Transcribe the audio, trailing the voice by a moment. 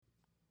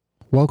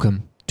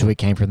Welcome to It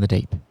Came From the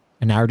Deep,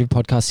 a narrative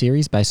podcast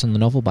series based on the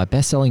novel by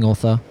best-selling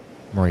author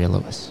Maria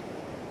Lewis.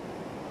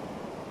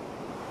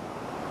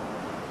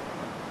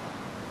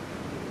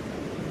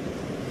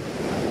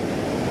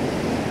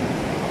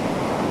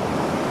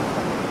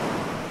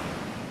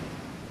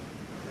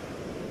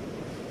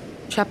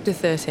 Chapter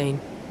 13.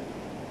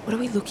 What are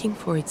we looking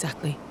for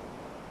exactly?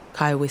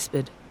 Kaya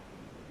whispered.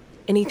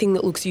 Anything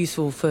that looks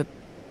useful for,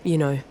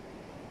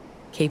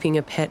 keeping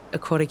a pet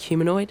aquatic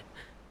humanoid?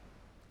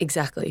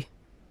 Exactly,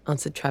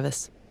 answered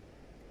Travis.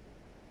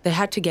 They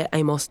had to get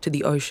Amos to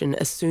the ocean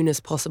as soon as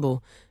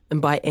possible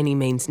and by any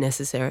means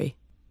necessary.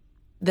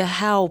 The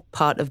how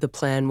part of the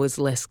plan was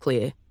less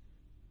clear.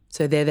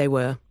 So there they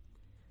were,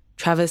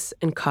 Travis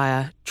and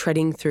Kaya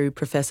treading through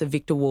Professor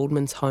Victor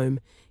Waldman's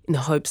home in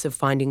the hopes of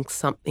finding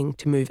something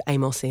to move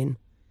Amos in.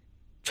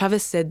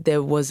 Travis said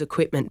there was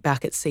equipment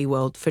back at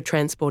SeaWorld for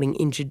transporting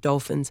injured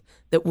dolphins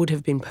that would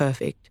have been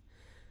perfect,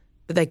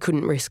 but they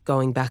couldn't risk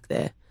going back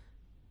there,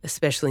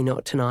 especially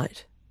not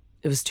tonight.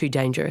 It was too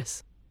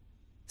dangerous.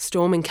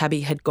 Storm and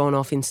Cabby had gone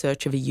off in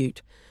search of a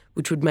ute,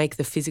 which would make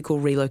the physical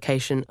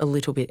relocation a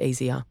little bit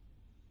easier.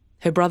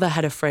 Her brother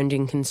had a friend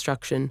in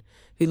construction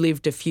who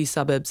lived a few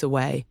suburbs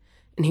away,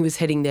 and he was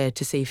heading there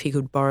to see if he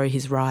could borrow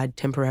his ride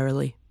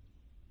temporarily.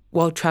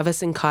 While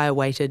Travis and Kaya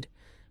waited,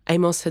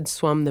 Amos had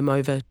swum them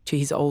over to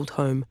his old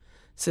home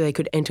so they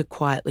could enter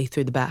quietly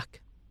through the back.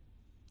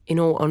 In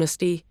all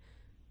honesty,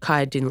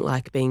 Kaya didn't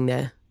like being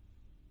there.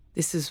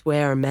 This is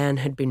where a man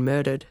had been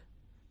murdered.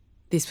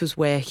 This was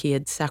where he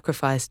had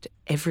sacrificed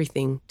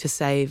everything to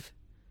save.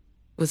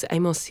 Was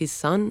Amos his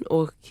son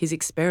or his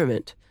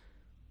experiment?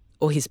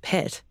 Or his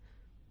pet?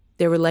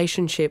 Their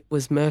relationship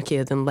was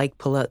murkier than Lake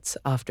Palouse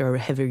after a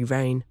heavy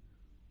rain.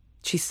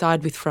 She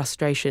sighed with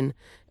frustration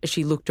as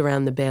she looked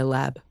around the bare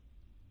lab.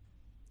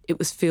 It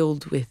was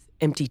filled with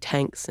empty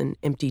tanks and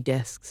empty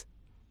desks.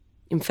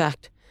 In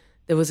fact,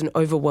 there was an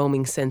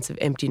overwhelming sense of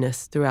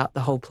emptiness throughout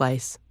the whole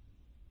place.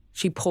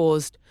 She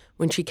paused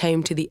when she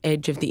came to the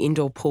edge of the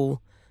indoor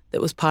pool that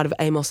was part of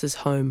Amos's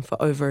home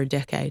for over a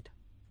decade.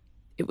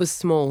 It was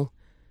small,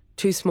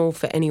 too small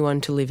for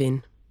anyone to live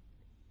in.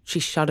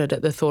 She shuddered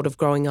at the thought of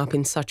growing up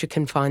in such a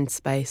confined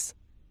space.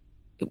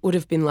 It would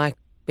have been like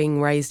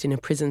being raised in a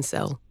prison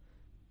cell.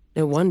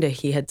 No wonder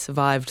he had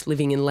survived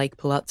living in Lake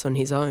Palouse on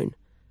his own.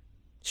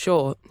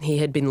 Sure, he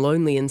had been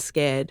lonely and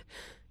scared,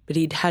 but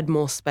he'd had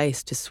more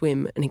space to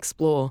swim and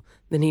explore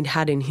than he'd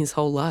had in his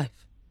whole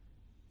life.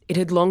 It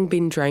had long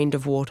been drained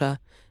of water,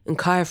 and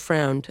Kaya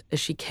frowned as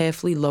she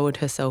carefully lowered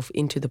herself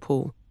into the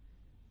pool.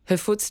 Her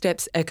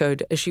footsteps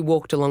echoed as she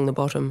walked along the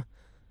bottom,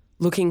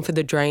 looking for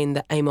the drain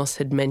that Amos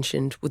had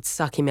mentioned would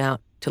suck him out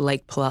to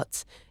Lake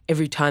Palouse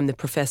every time the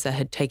professor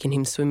had taken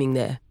him swimming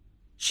there.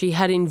 She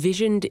had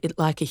envisioned it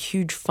like a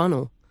huge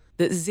funnel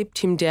that zipped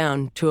him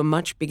down to a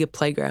much bigger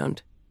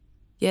playground.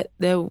 Yet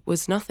there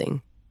was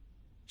nothing.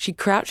 She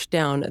crouched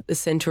down at the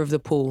centre of the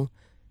pool,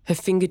 her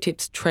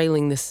fingertips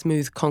trailing the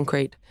smooth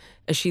concrete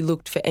as she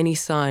looked for any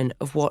sign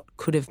of what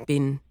could have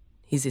been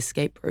his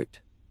escape route.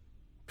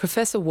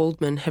 Professor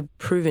Waldman had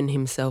proven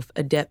himself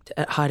adept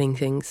at hiding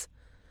things.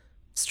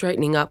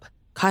 Straightening up,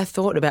 Kai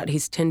thought about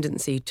his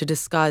tendency to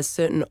disguise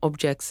certain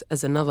objects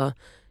as another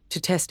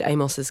to test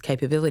Amos's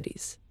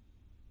capabilities.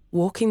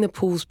 Walking the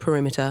pool's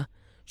perimeter,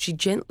 she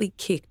gently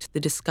kicked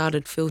the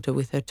discarded filter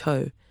with her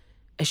toe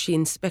as she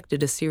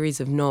inspected a series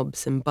of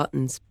knobs and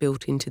buttons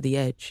built into the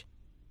edge.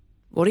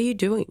 "What are you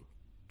doing?"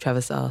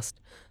 Travis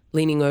asked,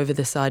 leaning over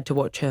the side to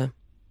watch her.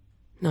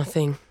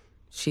 "Nothing,"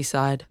 she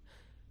sighed,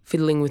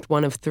 fiddling with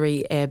one of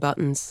 3 air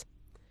buttons.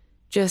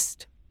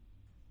 "Just..."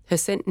 Her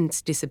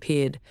sentence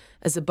disappeared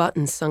as the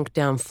button sunk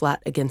down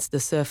flat against the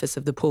surface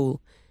of the pool,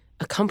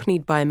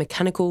 accompanied by a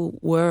mechanical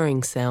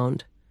whirring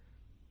sound.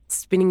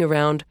 Spinning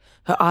around,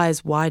 her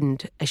eyes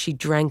widened as she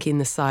drank in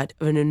the sight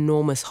of an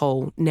enormous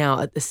hole now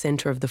at the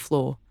centre of the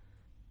floor.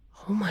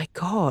 "Oh my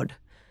God,"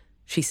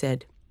 she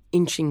said,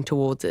 inching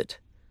towards it.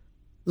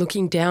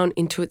 Looking down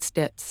into its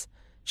depths,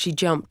 she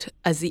jumped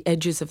as the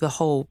edges of the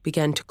hole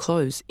began to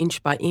close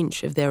inch by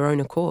inch of their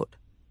own accord.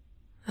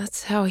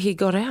 "That's how he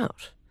got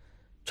out,"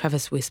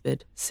 Travis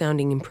whispered,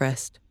 sounding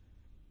impressed.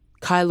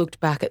 Kai looked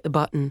back at the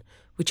button,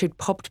 which had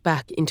popped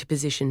back into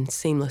position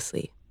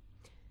seamlessly.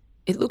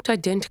 It looked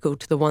identical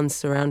to the ones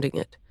surrounding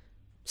it,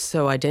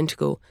 so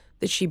identical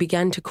that she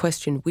began to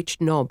question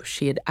which knob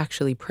she had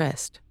actually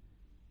pressed.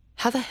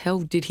 How the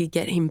hell did he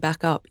get him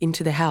back up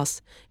into the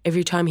house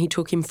every time he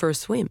took him for a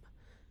swim?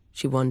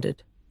 She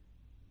wondered.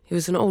 He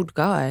was an old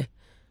guy.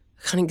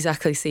 I can't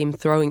exactly see him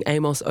throwing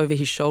Amos over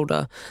his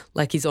shoulder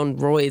like he's on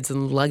roids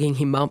and lugging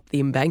him up the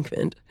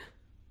embankment.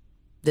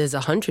 "There's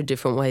 100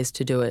 different ways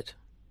to do it,"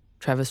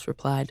 Travis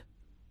replied.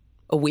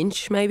 "A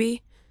winch,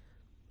 maybe?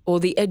 Or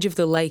the edge of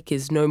the lake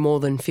is no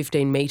more than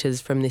 15 metres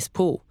from this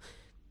pool.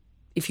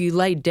 If you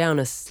laid down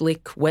a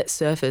slick, wet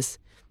surface,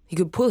 he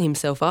could pull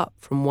himself up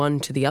from one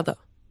to the other."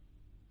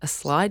 "A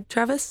slide,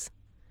 Travis?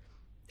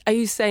 Are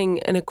you saying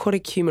an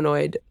aquatic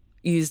humanoid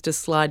used a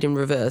slide in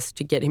reverse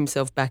to get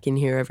himself back in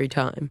here every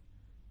time?"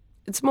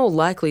 "It's more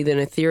likely than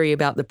a theory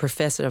about the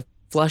professor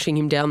flushing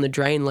him down the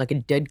drain like a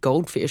dead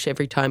goldfish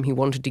every time he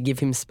wanted to give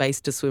him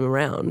space to swim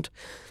around.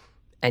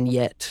 And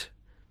yet,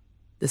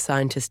 the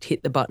scientist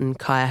hit the button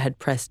Kaya had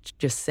pressed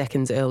just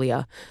seconds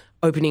earlier,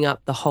 opening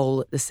up the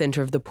hole at the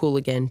centre of the pool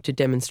again to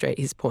demonstrate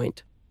his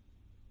point.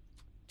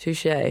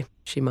 "Touché,"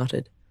 she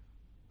muttered.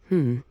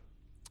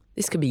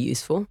 This could be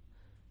useful,"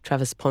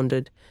 Travis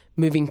pondered,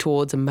 moving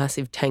towards a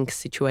massive tank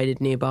situated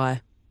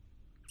nearby.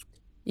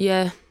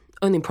 "Yeah,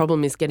 only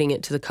problem is getting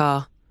it to the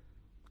car,"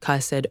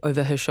 Kaya said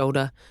over her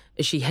shoulder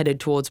as she headed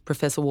towards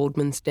Professor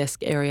Waldman's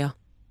desk area.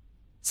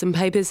 Some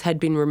papers had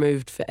been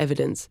removed for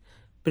evidence,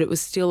 but it was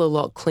still a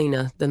lot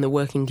cleaner than the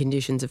working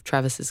conditions of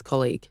Travis's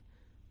colleague.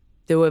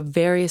 There were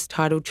various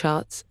title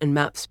charts and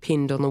maps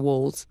pinned on the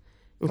walls,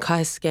 and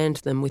Kaya scanned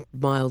them with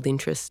mild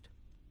interest.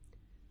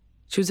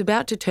 She was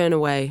about to turn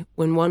away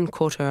when one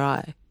caught her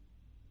eye.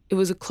 It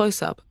was a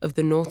close-up of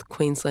the North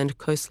Queensland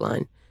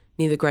coastline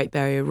near the Great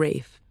Barrier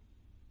Reef.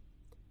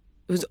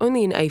 It was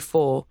only in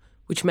A4,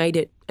 which made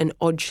it an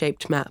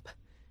odd-shaped map.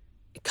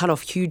 It cut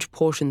off huge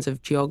portions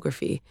of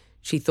geography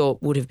she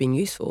thought would have been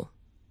useful.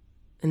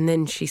 And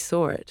then she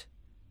saw it.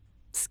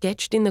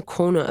 Sketched in the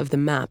corner of the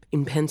map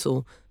in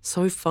pencil,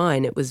 so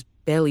fine it was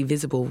barely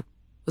visible,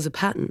 was a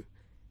pattern.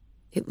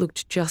 It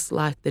looked just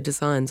like the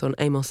designs on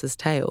Amos's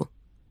tail.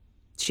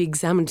 She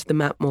examined the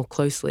map more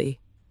closely.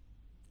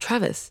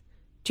 "Travis,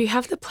 do you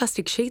have the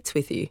plastic sheets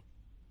with you?"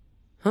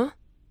 "Huh?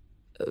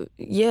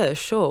 Yeah,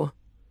 sure."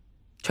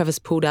 Travis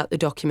pulled out the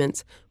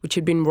documents, which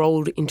had been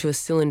rolled into a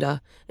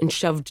cylinder and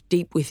shoved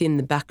deep within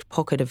the back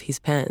pocket of his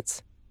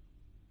pants.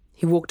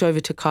 He walked over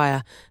to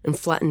Kaya and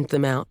flattened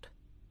them out.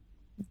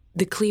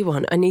 "The clear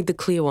one. I need the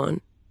clear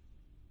one."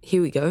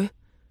 "Here we go."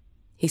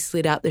 He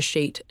slid out the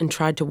sheet and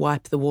tried to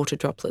wipe the water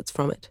droplets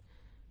from it,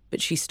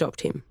 but she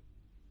stopped him.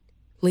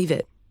 "Leave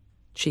it,"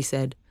 she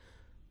said,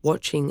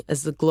 watching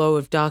as the glow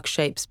of dark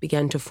shapes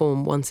began to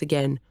form once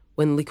again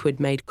when liquid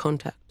made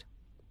contact.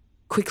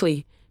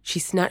 Quickly, she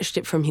snatched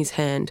it from his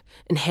hand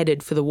and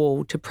headed for the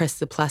wall to press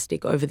the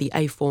plastic over the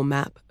A4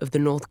 map of the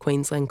North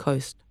Queensland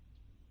coast.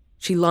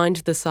 She lined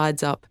the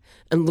sides up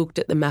and looked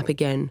at the map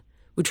again,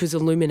 which was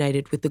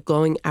illuminated with the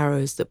glowing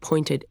arrows that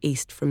pointed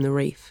east from the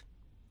reef.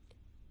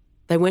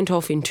 They went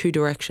off in two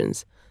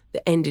directions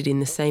that ended in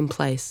the same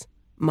place,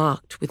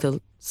 marked with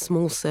a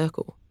small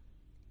circle.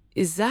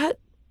 "Is that—"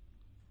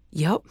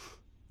 "Yup,"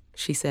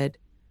 she said.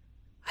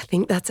 "I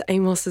think that's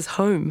Amos's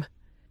home."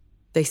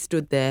 They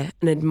stood there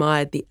and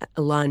admired the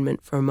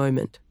alignment for a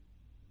moment.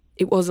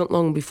 It wasn't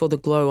long before the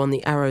glow on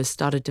the arrows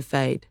started to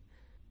fade.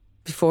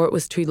 Before it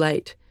was too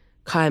late,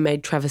 Kaya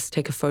made Travis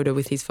take a photo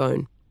with his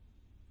phone.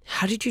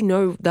 "How did you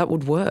know that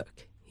would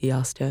work?" he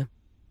asked her.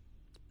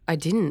 "I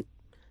didn't.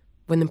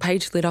 When the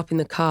page lit up in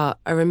the car,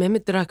 I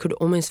remembered that I could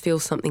almost feel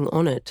something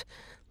on it,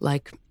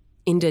 like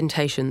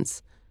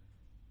indentations.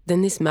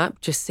 Then this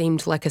map just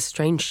seemed like a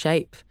strange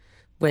shape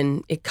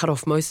when it cut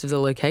off most of the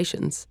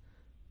locations.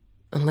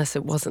 Unless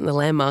it wasn't the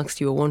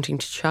landmarks you were wanting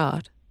to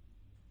chart.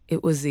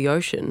 It was the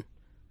ocean."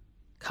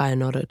 Kaya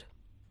nodded.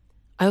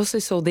 "I also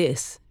saw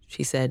this,"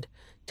 she said,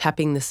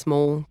 tapping the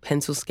small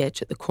pencil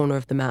sketch at the corner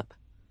of the map.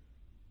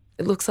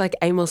 "It looks like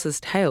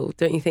Amos's tail,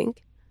 don't you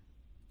think?"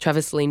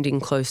 Travis leaned in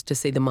close to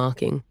see the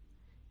marking.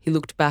 He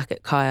looked back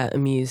at Kaya,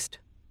 amused.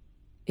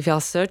 "If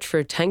our search for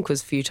a tank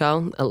was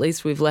futile, at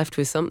least we've left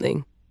with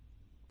something."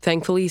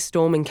 Thankfully,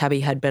 Storm and Cabby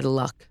had better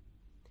luck.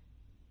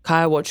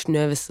 Kaya watched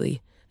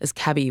nervously as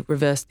Cabby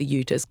reversed the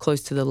ute as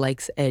close to the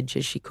lake's edge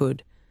as she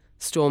could,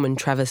 Storm and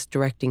Travis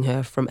directing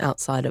her from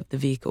outside of the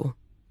vehicle.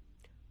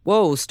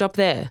 "Whoa, stop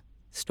there,"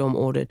 Storm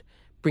ordered,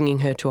 bringing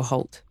her to a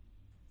halt.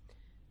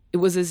 It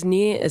was as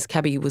near as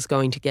Cabby was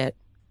going to get,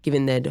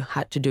 given they'd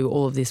had to do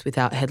all of this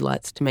without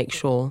headlights to make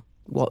sure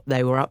what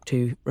they were up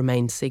to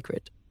remained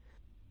secret.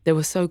 They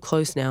were so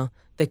close now,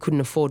 they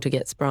couldn't afford to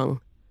get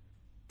sprung.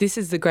 "This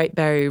is the Great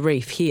Barrier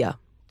Reef here,"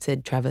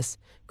 said Travis,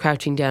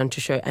 crouching down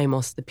to show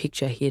Amos the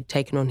picture he had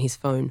taken on his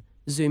phone,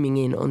 zooming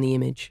in on the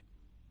image.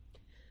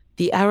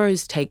 "The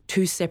arrows take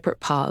two separate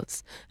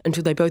paths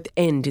until they both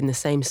end in the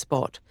same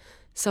spot,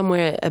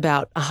 somewhere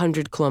about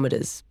 100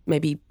 kilometres,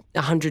 maybe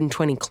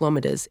 120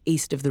 kilometres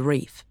east of the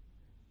reef."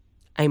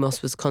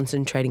 Amos was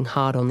concentrating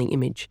hard on the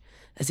image,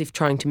 as if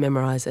trying to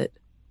memorise it.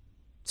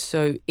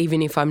 "So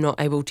even if I'm not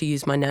able to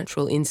use my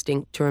natural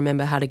instinct to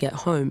remember how to get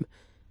home,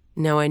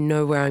 now I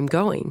know where I'm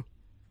going?"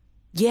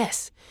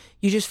 "Yes,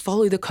 you just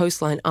follow the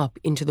coastline up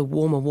into the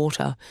warmer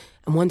water,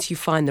 and once you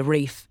find the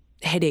reef,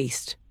 head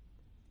east."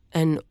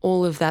 "And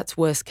all of that's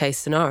worst-case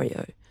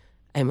scenario,"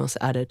 Amos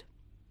added.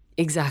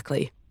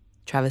 "Exactly,"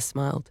 Travis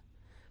smiled.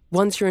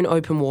 "Once you're in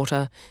open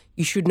water,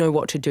 you should know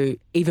what to do,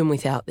 even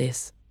without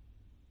this."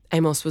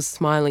 Amos was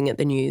smiling at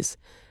the news,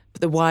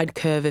 but the wide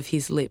curve of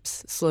his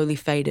lips slowly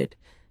faded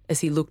as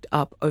he looked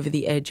up over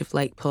the edge of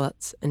Lake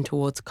Pulitz and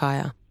towards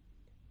Kaya.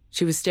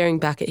 She was staring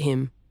back at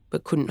him,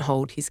 but couldn't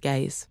hold his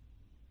gaze.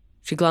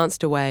 She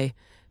glanced away,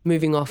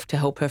 moving off to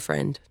help her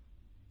friend.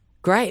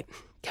 "Great,"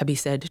 Cabby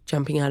said,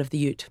 jumping out of the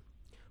ute.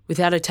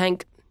 "Without a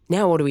tank,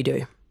 now what do we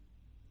do?"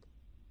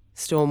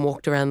 Storm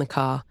walked around the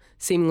car,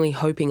 seemingly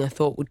hoping a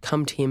thought would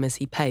come to him as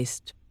he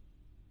paced.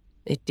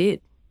 It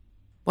did.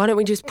 Why don't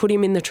we just put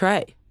him in the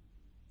tray?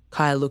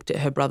 Kaya looked at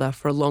her brother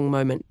for a long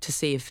moment to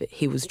see if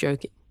he was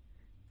joking.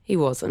 He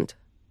wasn't.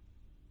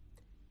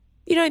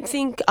 You don't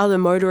think other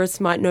motorists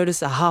might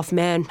notice a half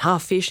man,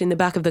 half fish in the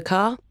back of the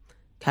car?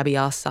 Cabby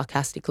asked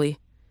sarcastically.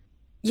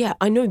 Yeah,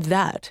 I know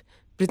that,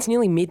 but it's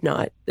nearly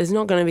midnight. There's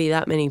not going to be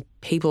that many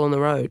people on the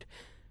road.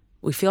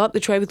 We fill up the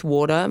tray with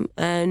water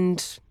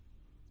and...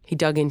 He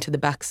dug into the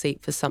back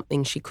seat for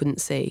something she couldn't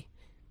see.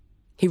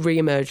 He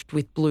re-emerged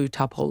with blue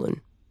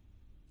tarpaulin.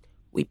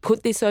 We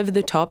put this over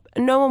the top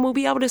and no one will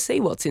be able to see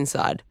what's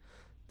inside.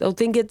 They'll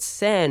think it's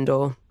sand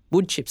or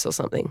wood chips or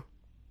something.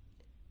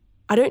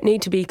 I don't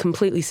need to be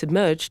completely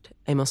submerged,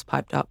 Amos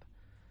piped up.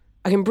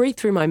 I can breathe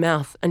through my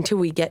mouth until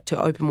we get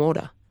to open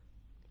water.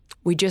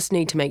 We just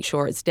need to make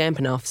sure it's damp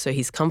enough so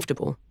he's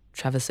comfortable,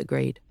 Travis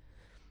agreed.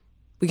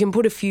 We can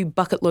put a few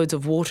bucket loads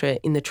of water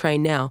in the tray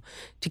now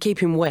to keep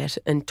him wet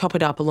and top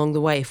it up along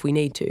the way if we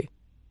need to.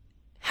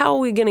 How are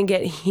we going to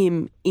get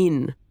him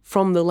in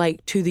from the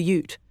lake to the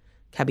ute?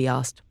 Cabby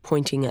asked,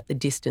 pointing at the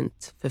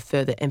distance for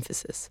further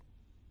emphasis.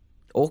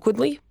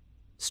 Awkwardly?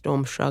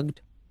 Storm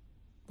shrugged.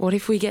 What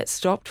if we get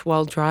stopped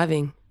while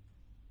driving?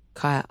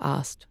 Kaya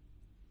asked.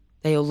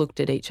 They all looked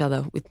at each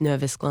other with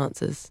nervous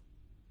glances.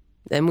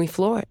 Then we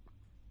floor it,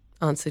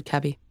 answered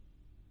Cabby.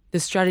 The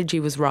strategy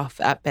was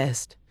rough at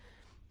best.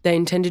 They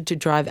intended to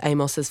drive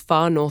Amos as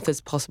far north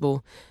as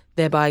possible,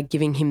 thereby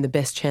giving him the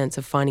best chance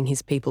of finding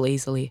his people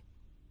easily.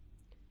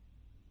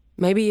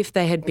 Maybe if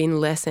they had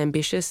been less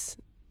ambitious,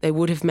 they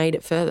would have made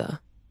it further.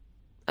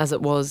 As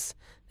it was,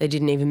 they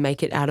didn't even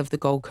make it out of the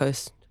Gold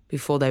Coast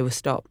before they were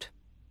stopped.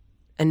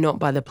 And not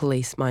by the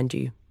police, mind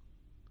you.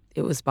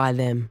 It was by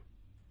them.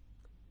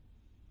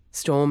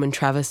 Storm and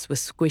Travis were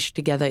squished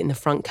together in the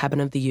front cabin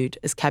of the ute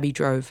as Cabby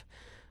drove,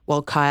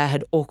 while Kaya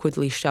had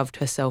awkwardly shoved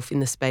herself in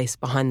the space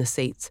behind the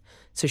seats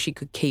so she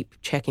could keep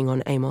checking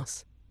on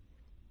Amos.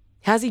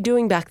 How's he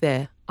doing back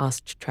there?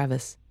 Asked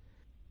Travis.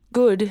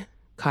 Good,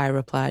 Kaya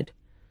replied.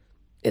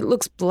 It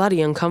looks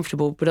bloody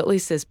uncomfortable, but at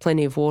least there's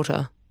plenty of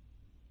water.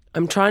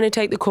 I'm trying to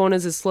take the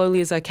corners as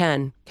slowly as I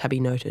can, Cabby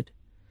noted.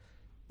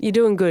 You're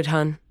doing good,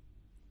 hun.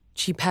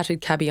 She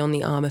patted Cabby on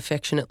the arm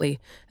affectionately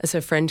as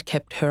her friend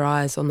kept her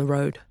eyes on the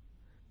road.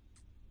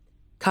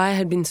 Kaya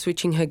had been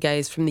switching her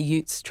gaze from the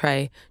ute's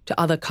tray to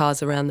other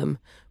cars around them,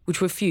 which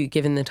were few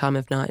given the time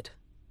of night.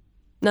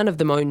 None of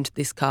them owned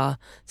this car,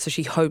 so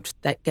she hoped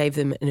that gave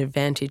them an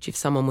advantage if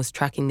someone was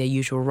tracking their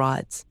usual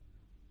rides.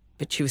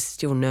 But she was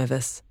still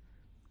nervous.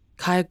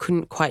 Kaya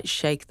couldn't quite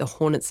shake the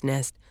hornet's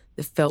nest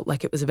that felt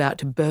like it was about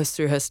to burst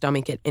through her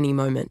stomach at any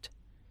moment.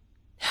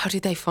 How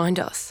did they find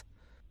us?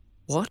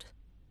 What?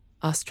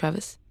 Asked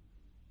Travis.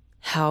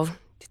 How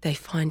did they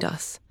find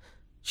us?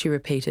 She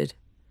repeated.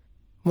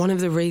 One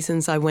of the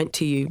reasons I went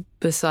to you,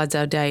 besides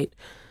our date,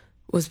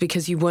 was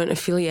because you weren't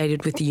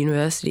affiliated with the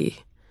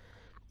university.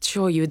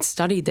 Sure, you had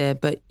studied there,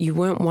 but you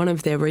weren't one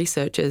of their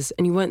researchers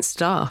and you weren't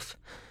staff.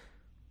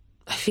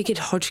 I figured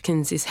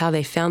Hodgkins is how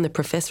they found the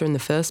professor in the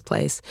first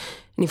place,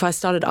 and if I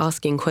started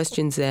asking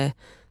questions there,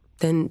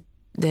 then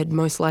they'd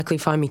most likely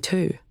find me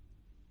too.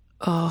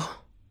 Oh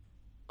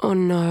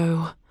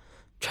no,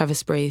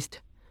 Travis breathed.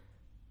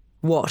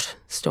 What?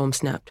 Storm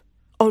snapped.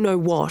 Oh no,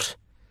 what?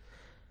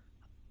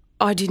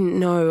 I didn't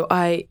know,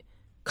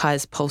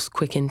 Kaya's pulse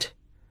quickened.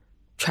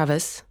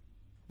 Travis,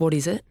 what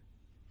is it?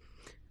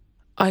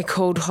 I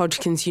called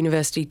Hodgkins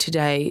University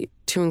today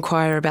to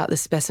inquire about the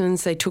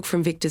specimens they took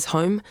from Victor's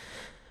home.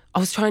 I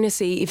was trying to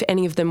see if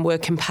any of them were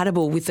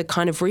compatible with the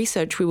kind of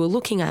research we were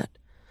looking at.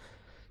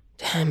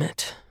 Damn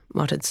it,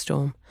 muttered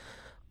Storm.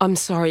 I'm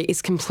sorry,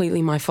 it's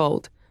completely my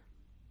fault.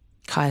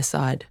 Kaya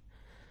sighed.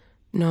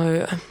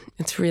 No,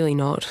 it's really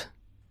not.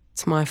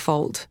 It's my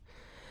fault.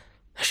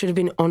 I should have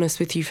been honest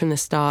with you from the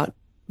start,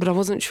 but I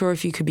wasn't sure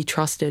if you could be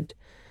trusted.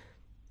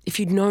 If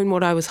you'd known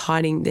what I was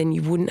hiding, then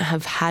you wouldn't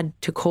have had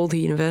to call the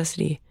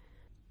university.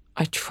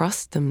 I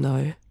trust them,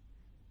 though,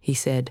 he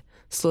said,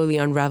 slowly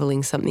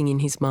unravelling something in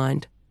his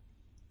mind.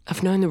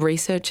 I've known the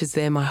researchers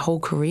there my whole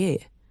career.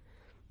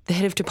 The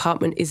head of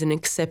department is an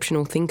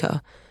exceptional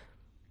thinker.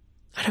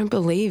 I don't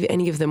believe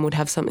any of them would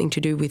have something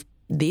to do with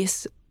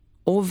this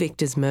or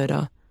Victor's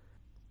murder.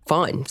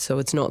 Fine, so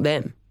it's not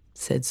them,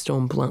 said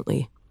Storm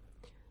bluntly.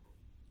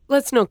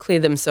 Let's not clear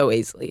them so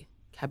easily,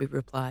 Cabby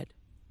replied.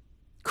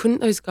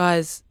 Couldn't those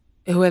guys,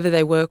 whoever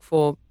they work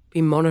for,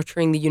 be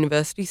monitoring the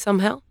university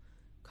somehow?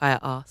 Kaya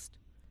asked.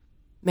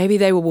 Maybe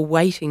they were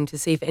waiting to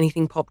see if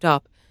anything popped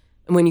up,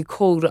 and when you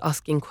called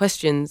asking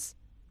questions,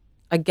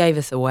 I gave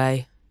us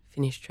away,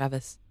 finished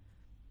Travis.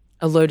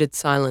 A loaded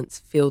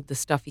silence filled the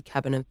stuffy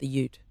cabin of the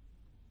ute.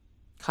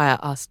 Kaya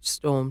asked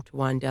Storm to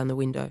wind down the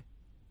window.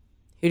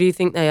 Who do you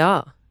think they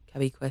are?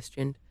 Cabby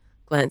questioned,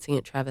 glancing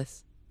at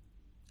Travis.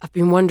 I've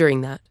been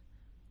wondering that.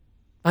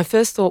 My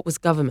first thought was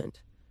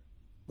government.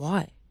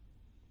 Why?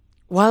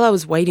 While I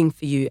was waiting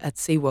for you at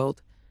SeaWorld,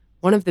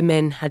 one of the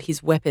men had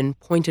his weapon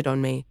pointed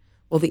on me,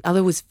 while the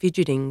other was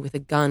fidgeting with a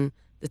gun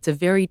that's a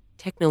very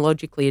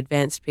technologically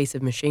advanced piece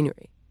of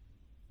machinery.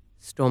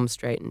 Storm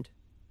straightened.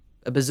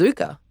 A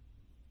bazooka?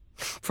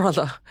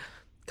 Brother,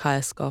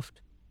 Kaya scoffed.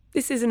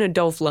 This isn't a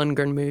Dolph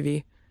Lundgren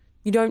movie.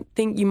 You don't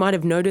think you might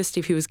have noticed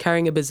if he was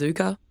carrying a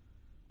bazooka?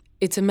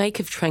 It's a make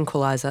of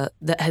tranquilizer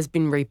that has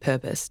been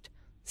repurposed,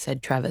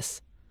 said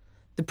Travis.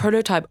 The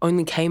prototype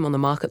only came on the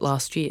market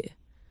last year.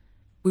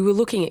 We were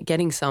looking at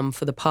getting some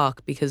for the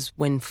park because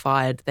when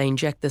fired, they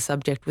inject the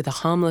subject with a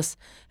harmless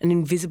and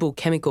invisible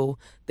chemical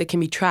that can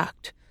be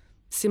tracked,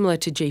 similar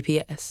to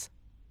GPS.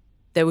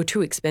 They were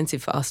too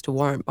expensive for us to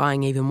warrant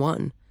buying even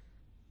one.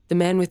 The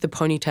man with the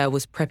ponytail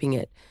was prepping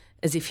it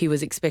as if he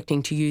was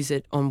expecting to use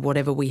it on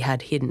whatever we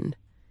had hidden.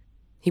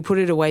 He put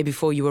it away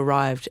before you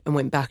arrived and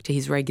went back to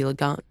his regular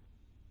gun.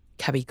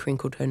 Cabby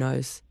crinkled her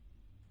nose.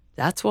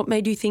 That's what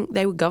made you think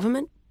they were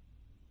government?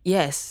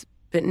 Yes,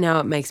 but now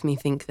it makes me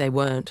think they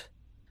weren't.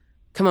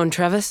 Come on,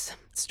 Travis,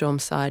 Storm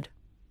sighed.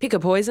 Pick a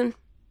poison.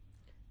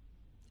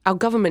 Our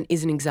government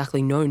isn't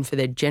exactly known for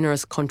their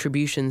generous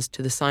contributions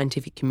to the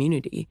scientific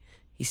community,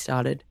 he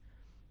started.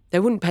 They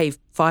wouldn't pay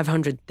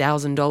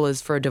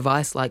 $500,000 for a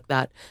device like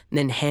that and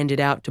then hand it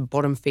out to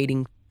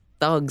bottom-feeding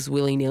thugs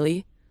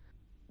willy-nilly.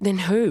 Then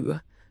who?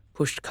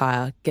 Pushed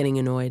Kaya, getting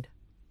annoyed.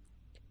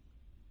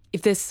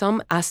 If there's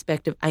some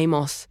aspect of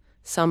Amos,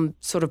 some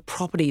sort of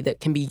property that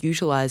can be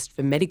utilised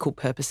for medical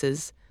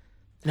purposes,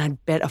 then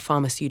I'd bet a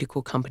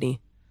pharmaceutical company.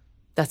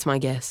 That's my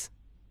guess.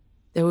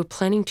 They were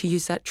planning to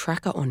use that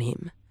tracker on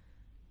him,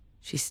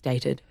 she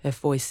stated, her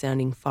voice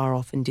sounding far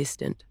off and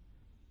distant.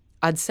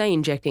 I'd say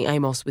injecting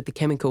Amos with the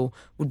chemical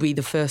would be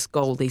the first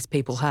goal these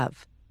people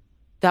have.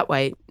 That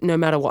way, no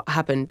matter what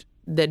happened,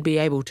 they'd be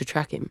able to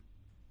track him.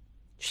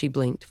 She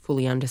blinked,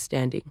 fully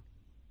understanding.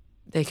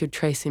 They could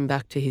trace him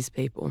back to his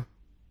people.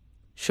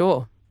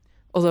 Sure,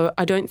 although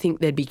I don't think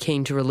they'd be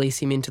keen to release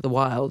him into the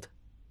wild.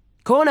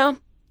 Corner,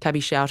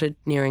 Cabby shouted,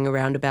 nearing a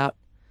roundabout.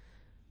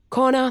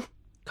 Corner,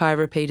 Kaya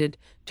repeated,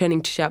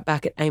 turning to shout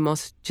back at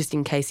Amos just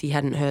in case he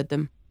hadn't heard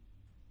them.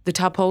 The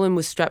tarpaulin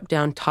was strapped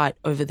down tight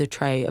over the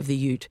tray of the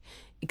ute,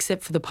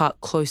 except for the part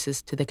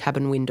closest to the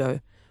cabin window,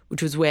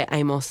 which was where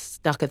Amos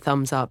stuck a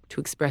thumbs up to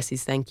express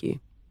his thank you.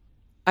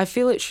 I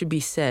feel it should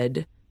be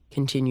said,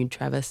 continued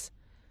Travis,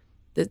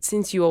 that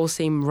since you all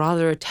seem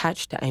rather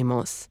attached to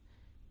Amos,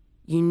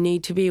 you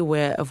need to be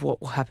aware of what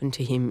will happen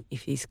to him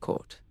if he's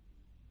caught.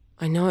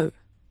 I know,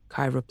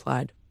 Kai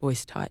replied,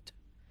 voice tight.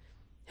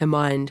 Her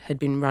mind had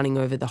been running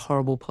over the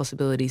horrible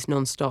possibilities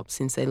non-stop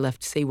since they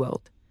left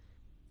SeaWorld.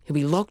 He'll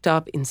be locked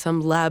up in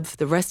some lab for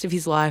the rest of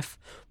his life,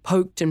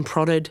 poked and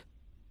prodded.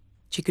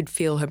 She could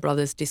feel her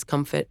brother's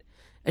discomfort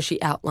as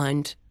she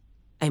outlined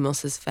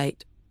Amos's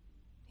fate.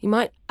 He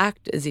might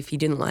act as if he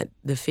didn't like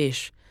the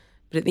fish,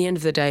 but at the end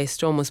of the day,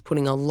 Storm was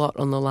putting a lot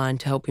on the line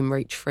to help him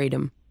reach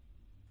freedom.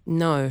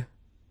 No.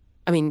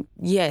 I mean,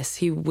 yes,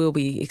 he will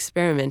be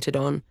experimented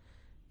on,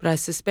 but I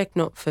suspect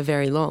not for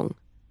very long.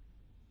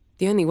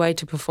 The only way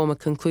to perform a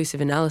conclusive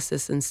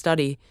analysis and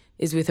study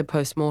is with a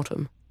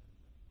post-mortem.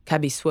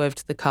 Cabby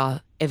swerved the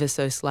car ever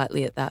so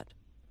slightly at that.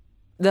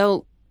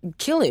 They'll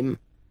kill him.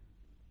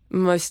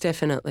 Most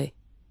definitely.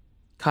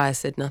 Kaya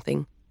said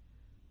nothing.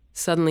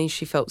 Suddenly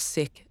she felt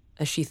sick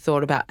as she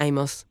thought about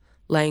Amos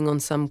laying on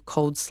some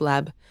cold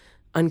slab,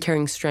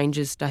 uncaring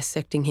strangers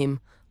dissecting him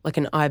like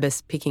an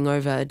ibis picking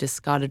over a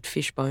discarded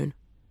fishbone.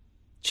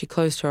 She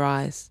closed her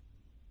eyes.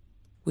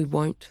 We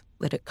won't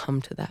let it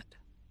come to that,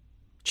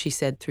 she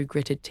said through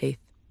gritted teeth.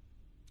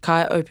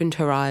 Kaya opened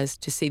her eyes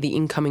to see the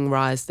incoming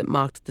rise that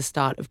marked the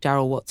start of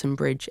Darrell Watson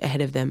Bridge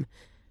ahead of them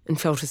and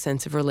felt a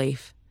sense of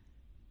relief.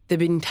 They'd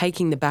been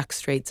taking the back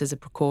streets as a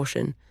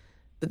precaution,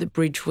 but the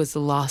bridge was the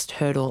last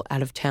hurdle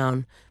out of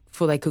town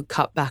before they could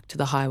cut back to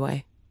the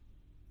highway.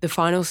 The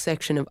final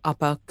section of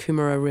Upper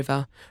Coomera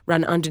River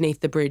ran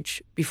underneath the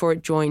bridge before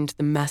it joined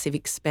the massive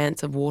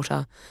expanse of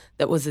water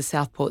that was the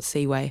Southport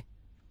Seaway,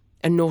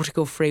 a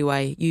nautical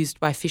freeway used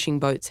by fishing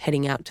boats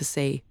heading out to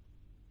sea.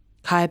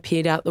 Kaya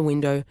peered out the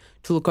window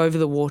to look over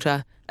the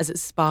water as it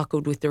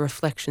sparkled with the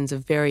reflections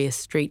of various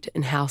street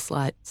and house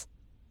lights.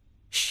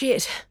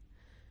 Shit!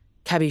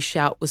 Cabby's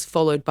shout was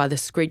followed by the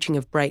screeching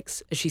of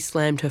brakes as she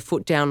slammed her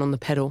foot down on the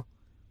pedal.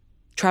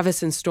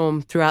 Travis and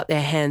Storm threw out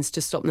their hands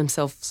to stop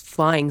themselves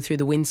flying through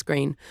the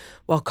windscreen,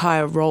 while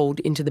Kaya rolled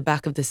into the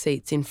back of the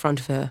seats in front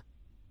of her.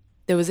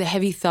 There was a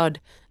heavy thud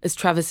as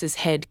Travis's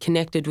head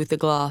connected with the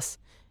glass,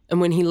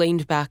 and when he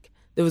leaned back,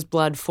 there was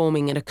blood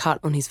forming at a cut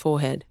on his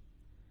forehead.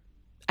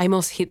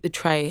 Amos hit the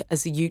tray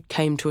as the ute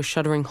came to a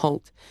shuddering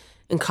halt,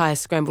 and Kaya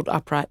scrambled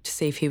upright to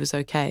see if he was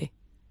okay.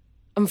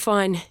 I'm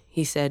fine,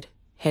 he said,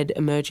 head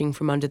emerging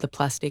from under the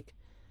plastic.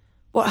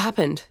 What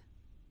happened?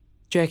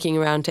 Jerking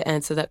around to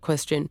answer that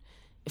question,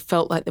 it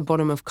felt like the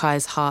bottom of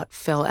Kaya's heart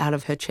fell out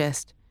of her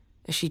chest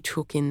as she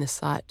took in the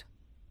sight.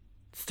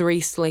 3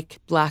 slick,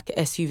 black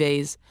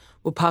SUVs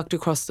were parked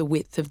across the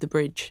width of the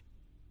bridge.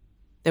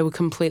 They were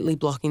completely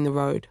blocking the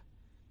road.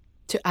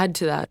 To add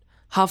to that,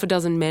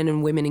 6 men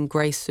and women in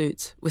grey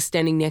suits were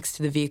standing next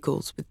to the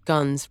vehicles with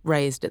guns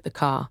raised at the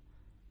car.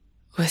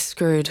 We're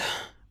screwed,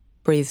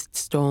 breathed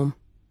Storm.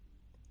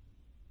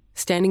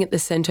 Standing at the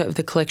centre of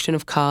the collection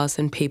of cars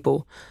and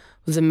people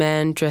was a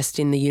man dressed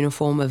in the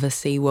uniform of a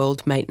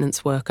SeaWorld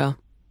maintenance worker.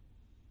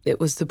 It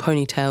was the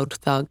ponytailed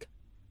thug.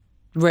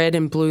 Red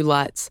and blue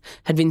lights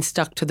had been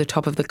stuck to the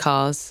top of the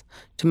cars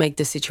to make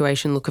the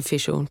situation look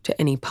official to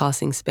any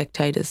passing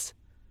spectators.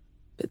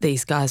 But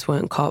these guys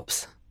weren't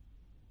cops.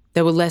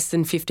 They were less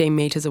than 15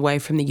 metres away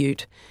from the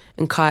ute,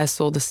 and Kaya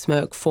saw the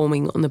smirk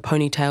forming on the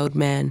ponytailed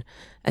man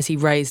as he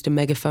raised a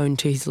megaphone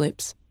to his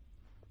lips.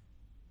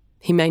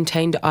 He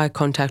maintained eye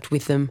contact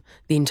with them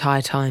the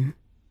entire time.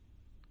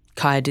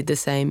 Kaya did the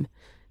same,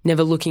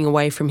 never looking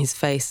away from his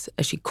face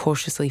as she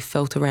cautiously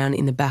felt around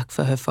in the back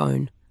for her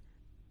phone.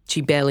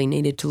 She barely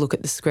needed to look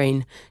at the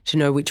screen to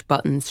know which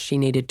buttons she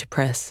needed to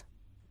press.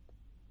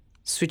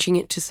 Switching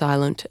it to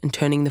silent and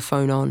turning the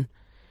phone on,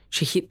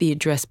 she hit the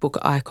address book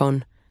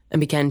icon and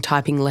began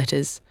typing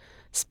letters,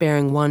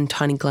 sparing one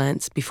tiny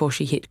glance before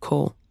she hit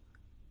call.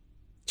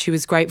 She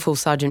was grateful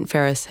Sergeant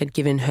Ferris had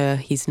given her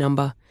his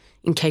number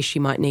in case she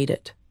might need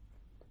it.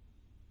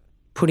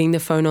 Putting the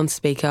phone on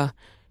speaker,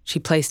 she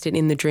placed it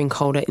in the drink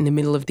holder in the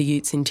middle of the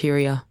ute's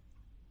interior.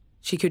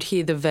 She could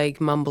hear the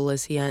vague mumble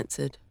as he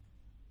answered.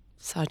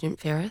 "Sergeant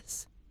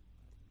Ferris,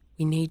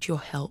 we need your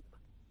help,"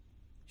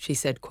 she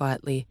said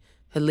quietly,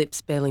 her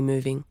lips barely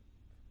moving.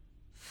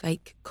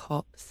 "Fake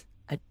cops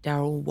at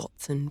Darrell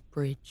Watson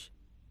Bridge."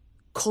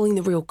 "Calling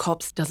the real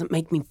cops doesn't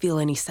make me feel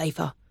any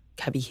safer,"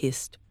 Cabby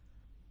hissed.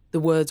 The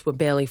words were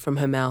barely from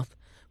her mouth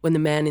when the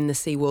man in the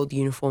SeaWorld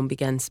uniform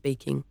began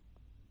speaking.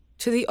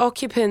 "To the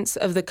occupants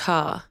of the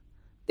car,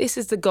 this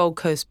is the Gold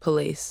Coast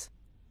Police.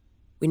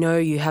 We know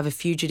you have a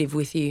fugitive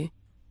with you.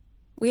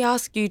 We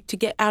ask you to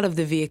get out of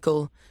the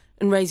vehicle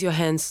and raise your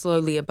hands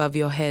slowly above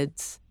your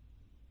heads.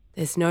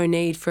 There's no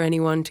need for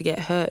anyone to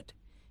get hurt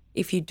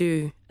if you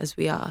do as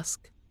we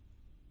ask."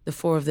 The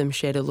four of them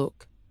shared a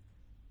look.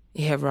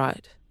 "Yeah,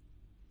 right."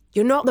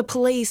 "You're not the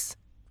police,"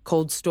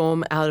 called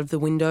Storm out of the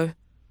window.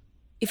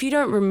 "If you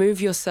don't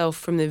remove yourself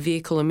from the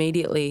vehicle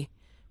immediately,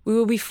 we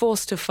will be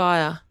forced to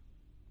fire."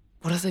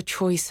 "What other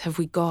choice have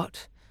we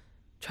got?"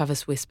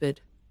 Travis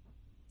whispered.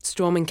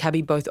 Storm and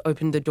Cabby both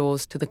opened the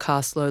doors to the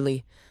car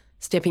slowly,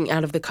 stepping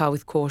out of the car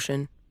with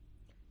caution.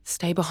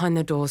 "Stay behind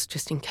the doors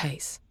just in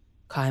case,"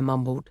 Kaya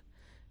mumbled,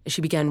 as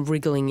she began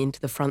wriggling into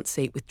the front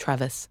seat with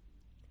Travis.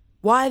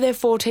 "Why are there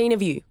 14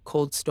 of you?"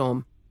 called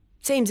Storm.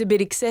 "Seems a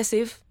bit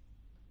excessive."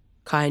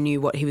 Kaya knew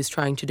what he was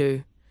trying to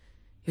do.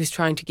 He was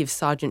trying to give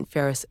Sergeant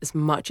Ferris as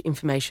much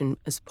information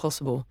as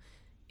possible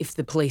if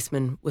the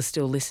policeman was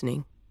still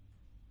listening.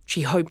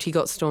 She hoped he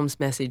got Storm's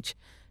message,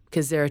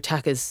 because their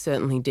attackers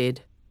certainly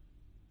did.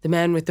 The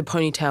man with the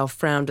ponytail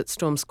frowned at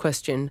Storm's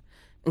question,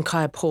 and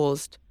Kaya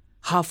paused,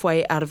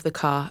 halfway out of the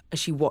car as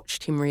she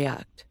watched him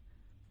react.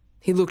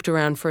 He looked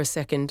around for a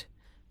second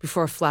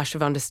before a flash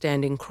of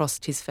understanding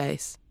crossed his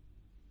face.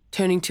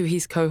 Turning to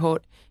his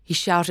cohort, he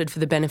shouted for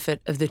the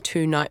benefit of the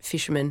two night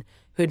fishermen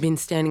who had been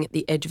standing at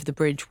the edge of the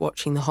bridge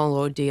watching the whole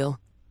ordeal.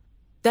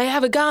 "They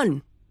have a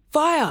gun!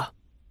 Fire!"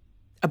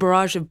 A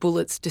barrage of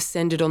bullets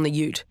descended on the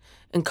ute,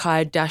 and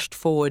Kaya dashed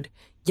forward,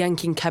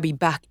 yanking Cabby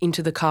back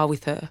into the car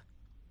with her.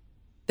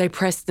 They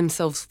pressed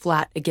themselves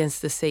flat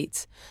against the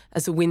seats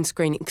as the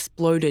windscreen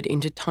exploded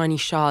into tiny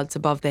shards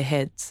above their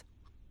heads.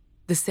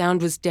 The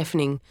sound was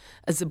deafening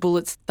as the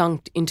bullets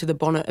thunked into the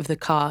bonnet of the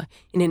car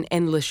in an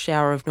endless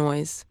shower of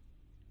noise.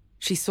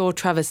 She saw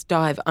Travis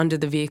dive under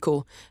the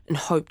vehicle and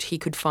hoped he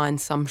could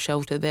find some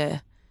shelter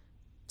there.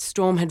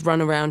 Storm had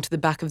run around to the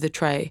back of the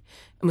tray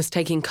and was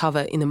taking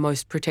cover in the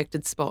most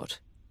protected spot.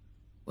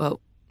 Well,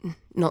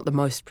 not the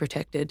most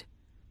protected.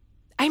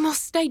 "Amos,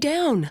 stay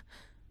down!"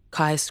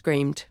 Kaya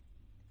screamed.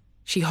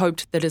 She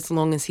hoped that as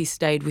long as he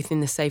stayed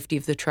within the safety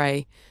of the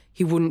tray,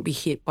 he wouldn't be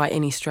hit by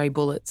any stray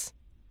bullets.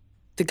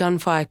 The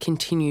gunfire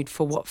continued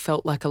for what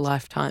felt like a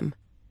lifetime.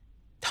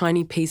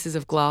 Tiny pieces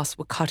of glass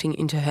were cutting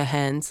into her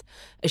hands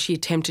as she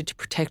attempted to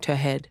protect her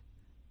head.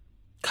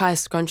 Kaya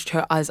scrunched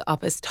her eyes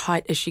up as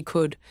tight as she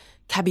could,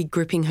 Cabby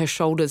gripping her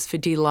shoulders for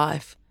dear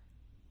life.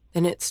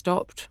 Then it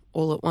stopped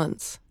all at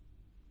once.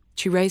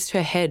 She raised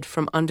her head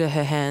from under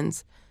her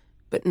hands,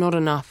 but not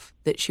enough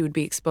that she would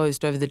be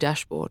exposed over the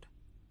dashboard.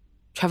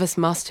 Travis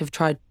must have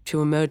tried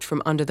to emerge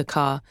from under the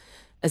car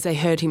as they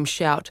heard him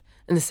shout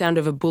and the sound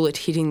of a bullet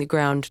hitting the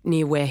ground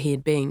near where he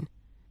had been.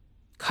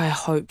 Kaya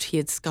hoped he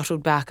had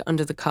scuttled back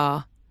under the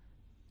car.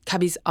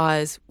 Cabby's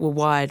eyes were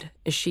wide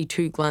as she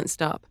too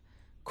glanced up,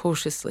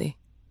 cautiously.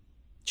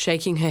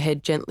 Shaking her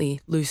head gently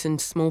loosened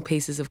small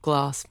pieces of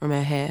glass from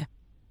her hair.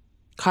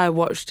 Kaya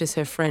watched as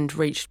her friend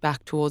reached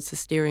back towards the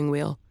steering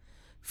wheel,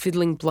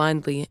 fiddling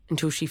blindly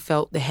until she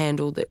felt the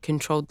handle that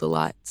controlled the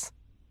lights.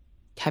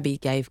 Cabby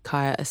gave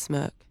Kaya a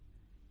smirk,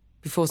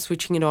 before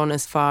switching it on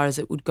as far as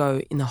it would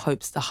go in the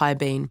hopes the high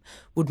beam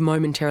would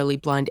momentarily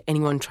blind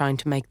anyone trying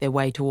to make their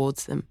way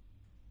towards them.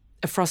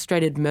 A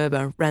frustrated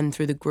murmur ran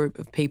through the group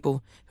of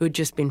people who had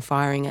just been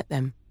firing at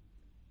them.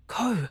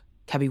 "Go,"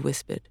 Cabby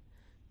whispered.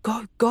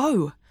 "Go,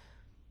 go!"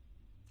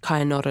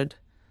 Kaya nodded,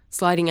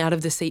 sliding out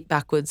of the seat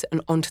backwards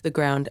and onto the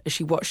ground as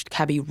she watched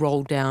Cabby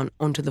roll down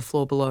onto the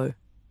floor below.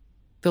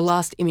 The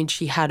last image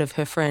she had of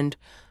her friend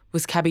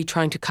was Cabby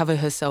trying to cover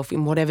herself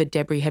in whatever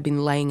debris had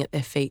been laying at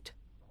their feet.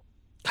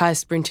 Kaya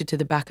sprinted to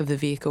the back of the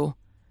vehicle.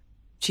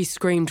 She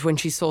screamed when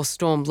she saw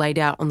Storm laid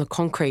out on the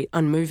concrete,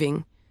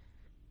 unmoving.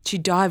 She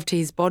dived to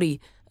his body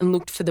and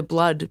looked for the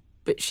blood,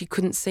 but she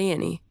couldn't see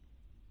any.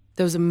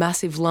 There was a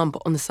massive lump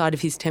on the side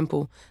of his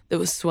temple that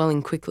was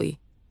swelling quickly.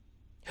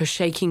 Her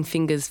shaking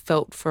fingers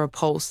felt for a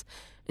pulse,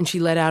 and she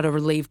let out a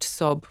relieved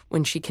sob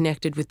when she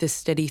connected with the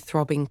steady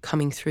throbbing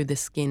coming through the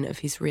skin of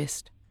his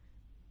wrist.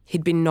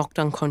 He'd been knocked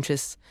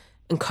unconscious,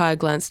 and Kaya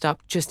glanced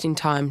up just in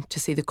time to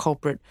see the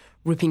culprit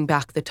ripping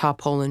back the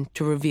tarpaulin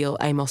to reveal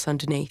Amos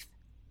underneath.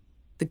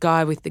 The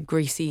guy with the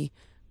greasy,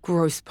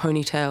 gross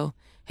ponytail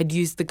had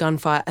used the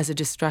gunfire as a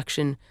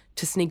distraction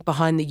to sneak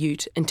behind the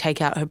ute and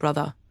take out her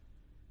brother.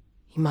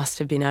 He must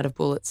have been out of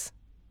bullets.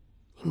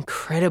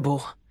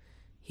 "Incredible,"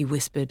 he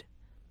whispered,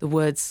 the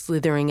words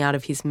slithering out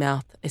of his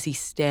mouth as he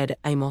stared at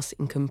Amos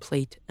in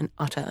complete and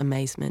utter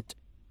amazement.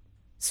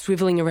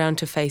 Swiveling around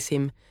to face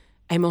him,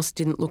 Amos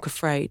didn't look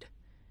afraid,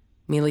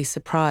 merely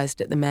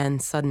surprised at the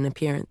man's sudden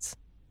appearance.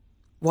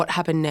 What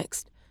happened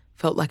next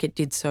felt like it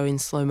did so in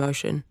slow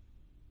motion.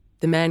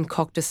 The man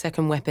cocked a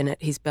second weapon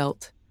at his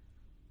belt.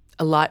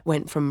 A light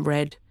went from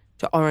red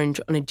to orange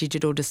on a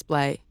digital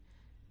display,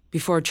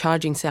 before a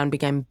charging sound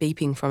began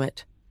beeping from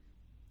it.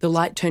 The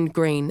light turned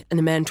green and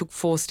the man took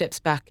 4 steps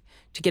back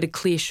to get a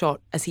clear shot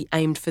as he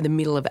aimed for the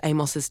middle of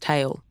Amos's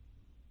tail.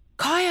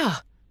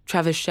 "Kaya!"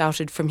 Travis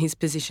shouted from his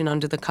position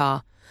under the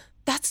car.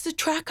 "That's the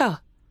tracker!"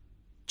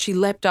 She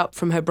leapt up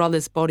from her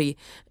brother's body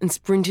and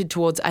sprinted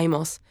towards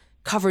Amos,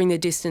 covering the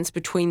distance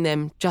between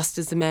them just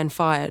as the man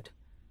fired.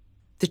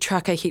 The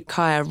tracker hit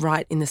Kaya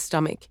right in the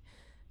stomach,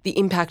 the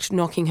impact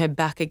knocking her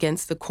back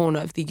against the corner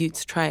of the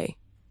ute's tray.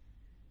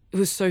 It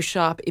was so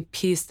sharp it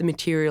pierced the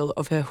material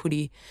of her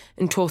hoodie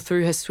and tore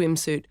through her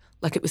swimsuit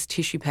like it was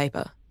tissue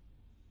paper.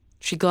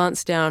 She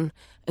glanced down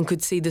and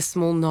could see the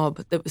small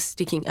knob that was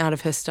sticking out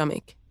of her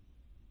stomach.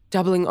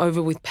 Doubling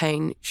over with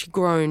pain, she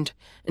groaned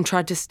and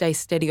tried to stay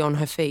steady on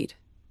her feet.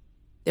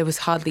 There was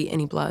hardly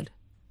any blood.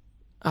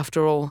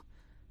 After all,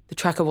 the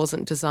tracker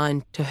wasn't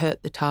designed to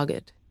hurt the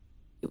target.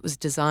 It was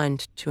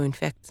designed to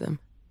infect them.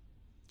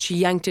 She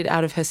yanked it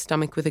out of her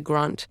stomach with a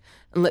grunt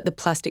and let the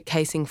plastic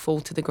casing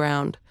fall to the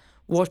ground,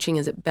 watching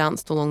as it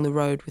bounced along the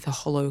road with a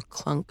hollow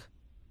clunk.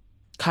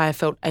 Kaya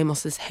felt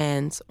Amos's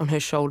hands on her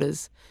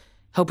shoulders,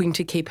 helping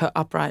to keep her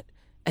upright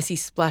as he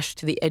splashed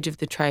to the edge of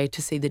the tray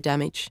to see the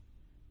damage.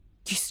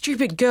 "You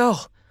stupid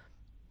girl!"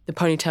 The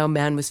ponytail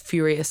man was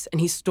furious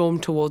and he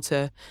stormed towards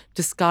her,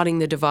 discarding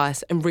the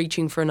device and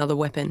reaching for another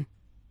weapon.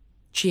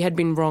 She had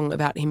been wrong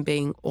about him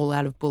being all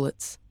out of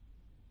bullets.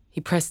 He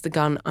pressed the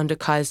gun under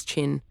Kaya's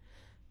chin,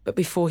 but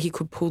before he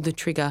could pull the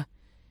trigger,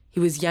 he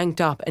was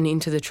yanked up and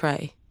into the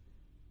tray.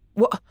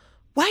 "What?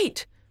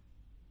 Wait!"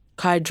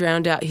 Kaya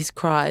drowned out his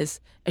cries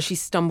as she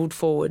stumbled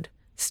forward,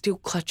 still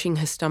clutching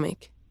her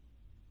stomach.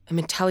 A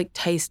metallic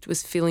taste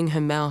was filling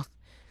her mouth,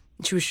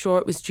 and she was sure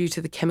it was due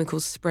to the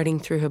chemicals spreading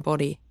through her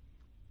body.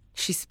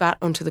 She spat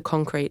onto the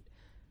concrete,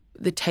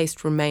 but the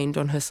taste remained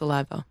on her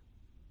saliva.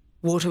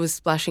 Water was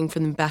splashing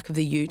from the back of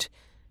the ute,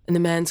 and the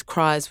man's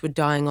cries were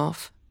dying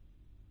off.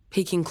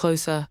 Peeking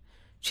closer,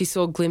 she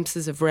saw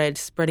glimpses of red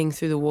spreading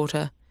through the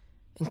water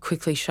and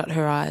quickly shut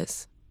her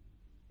eyes.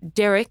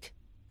 "Derek?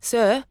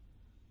 Sir?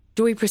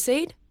 Do we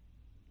proceed?"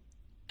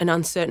 An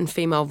uncertain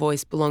female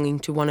voice belonging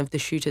to one of the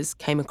shooters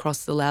came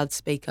across the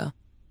loudspeaker.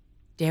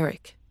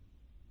 Derek.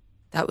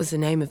 That was the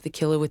name of the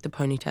killer with the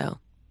ponytail.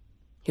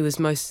 He was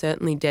most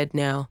certainly dead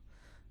now,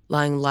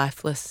 lying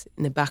lifeless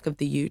in the back of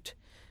the ute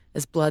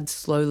as blood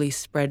slowly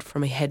spread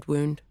from a head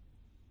wound.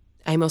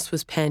 Amos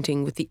was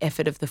panting with the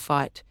effort of the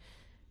fight,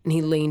 and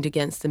he leaned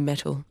against the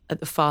metal at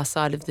the far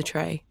side of the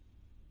tray.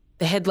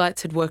 The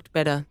headlights had worked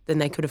better than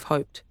they could have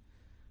hoped,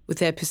 with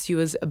their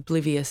pursuers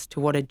oblivious to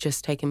what had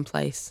just taken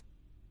place.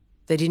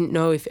 They didn't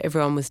know if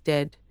everyone was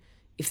dead,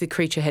 if the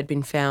creature had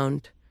been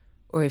found,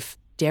 or if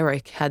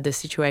Derek had the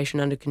situation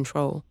under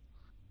control.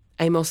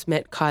 Amos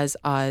met Kaya's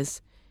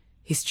eyes,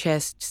 his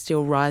chest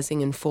still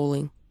rising and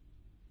falling.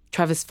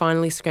 Travis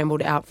finally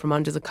scrambled out from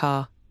under the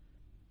car.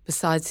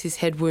 Besides his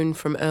head wound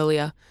from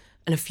earlier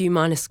and a few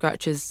minor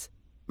scratches,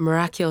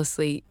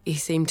 miraculously, he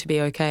seemed to be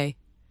okay.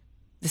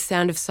 The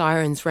sound of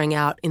sirens rang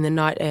out in the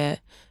night air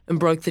and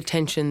broke the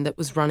tension that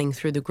was running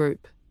through the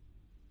group.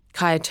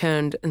 Kaya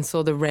turned and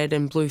saw the red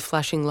and blue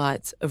flashing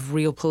lights of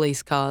real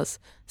police cars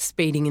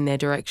speeding in their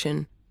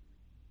direction.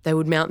 They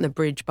would mount the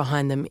bridge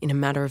behind them in a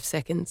matter of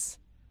seconds.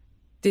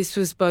 This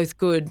was both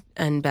good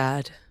and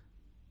bad.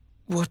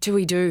 "What do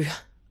we do?"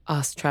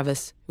 asked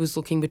Travis, who was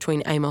looking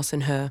between Amos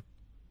and her.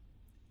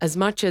 As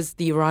much as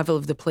the arrival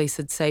of the police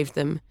had saved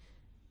them,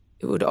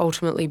 it would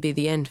ultimately be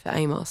the end for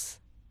Amos.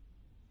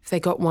 If they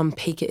got one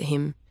peek at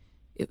him,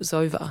 it was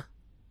over.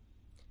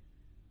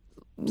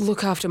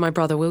 "Look after my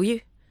brother, will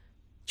you?"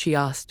 she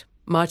asked,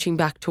 marching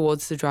back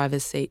towards the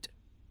driver's seat.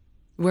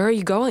 "Where are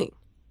you going?"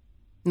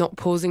 Not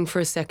pausing for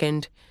a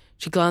second,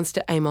 she glanced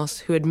at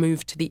Amos, who had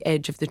moved to the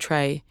edge of the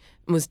tray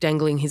and was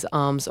dangling his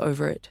arms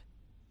over it.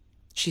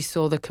 She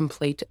saw the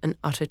complete and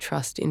utter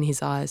trust in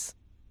his eyes.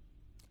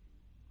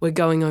 "We're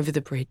going over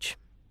the bridge,"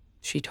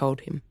 she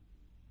told him.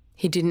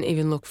 He didn't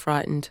even look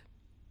frightened.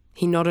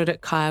 He nodded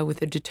at Kaya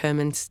with a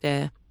determined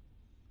stare.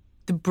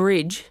 "The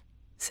bridge,"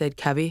 said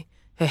Cabby,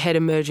 her head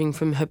emerging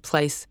from her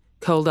place,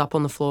 curled up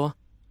on the floor.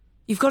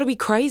 "You've got to be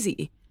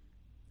crazy."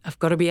 "I've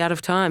got to be out of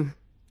time,"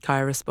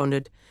 Kaya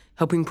responded,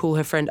 helping pull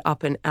her friend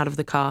up and out of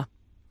the car.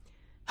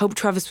 "Help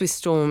Travis with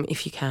Storm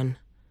if you can."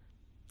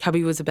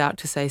 Cubby was about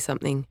to say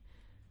something,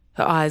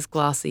 her eyes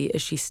glassy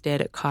as she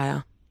stared at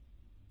Kaya.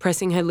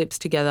 Pressing her lips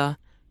together,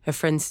 her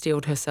friend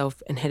steeled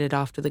herself and headed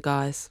after the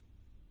guys.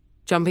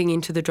 Jumping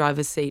into the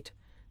driver's seat,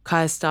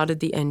 Kaya started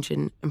the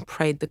engine and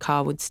prayed the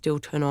car would still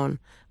turn on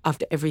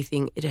after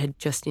everything it had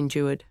just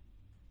endured.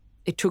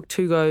 It took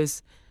 2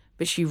 goes,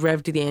 but she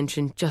revved the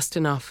engine just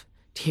enough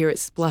to hear it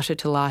splutter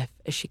to life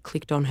as she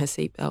clicked on her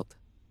seatbelt.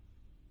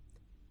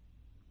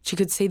 She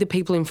could see the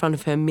people in front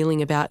of her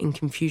milling about in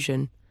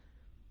confusion.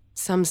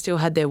 Some still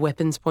had their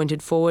weapons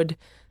pointed forward,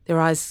 their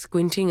eyes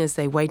squinting as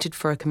they waited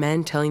for a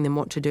command telling them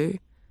what to do.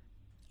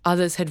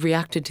 Others had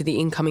reacted to the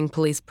incoming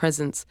police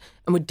presence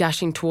and were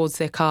dashing towards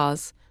their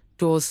cars,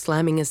 doors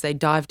slamming as they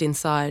dived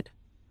inside.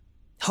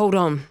 "Hold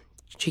on,"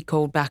 she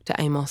called back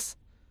to Amos.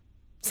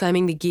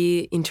 Slamming the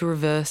gear into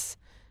reverse,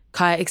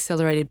 Kaya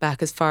accelerated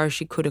back as far as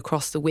she could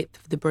across the width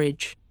of the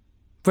bridge.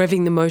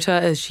 Revving the motor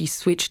as she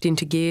switched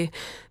into gear,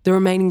 the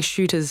remaining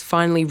shooters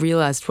finally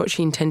realised what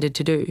she intended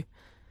to do.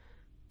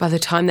 By the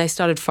time they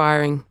started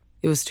firing,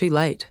 it was too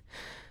late.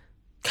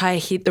 Kaya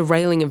hit the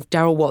railing of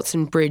Darrell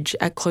Watson Bridge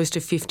at close to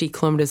 50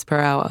 kilometres per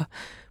hour,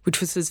 which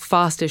was as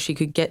fast as she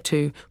could get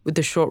to with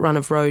the short run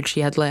of road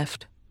she had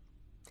left.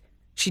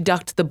 She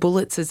ducked the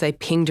bullets as they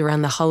pinged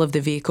around the hull of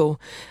the vehicle,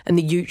 and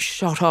the ute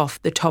shot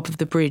off the top of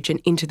the bridge and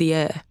into the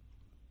air.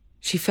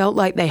 She felt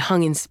like they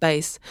hung in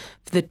space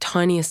for the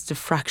tiniest of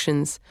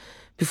fractions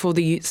before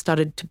the ute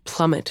started to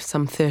plummet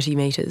some 30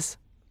 metres.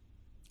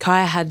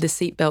 Kaya had the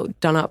seatbelt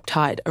done up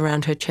tight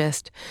around her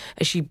chest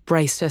as she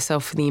braced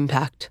herself for the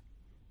impact.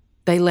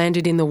 They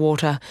landed in the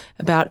water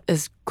about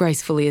as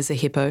gracefully as a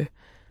hippo.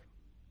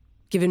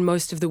 Given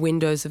most of the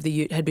windows of the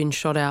ute had been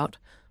shot out,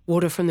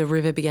 water from the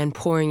river began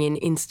pouring in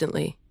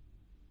instantly.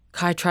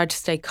 Kaya tried to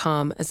stay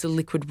calm as the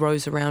liquid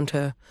rose around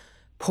her,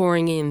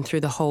 pouring in through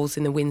the holes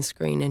in the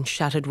windscreen and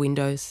shattered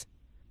windows.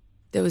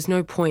 There was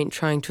no point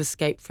trying to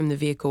escape from the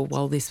vehicle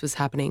while this was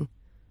happening.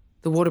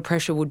 The water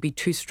pressure would be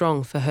too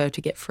strong for her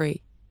to get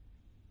free.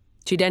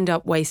 She'd end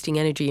up wasting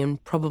energy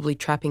and probably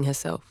trapping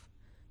herself.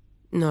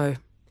 No.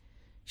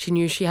 She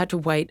knew she had to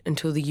wait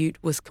until the ute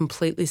was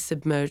completely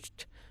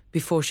submerged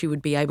before she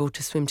would be able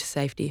to swim to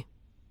safety.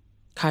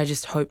 Kaya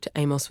just hoped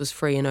Amos was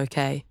free and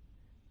okay.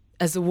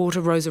 As the water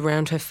rose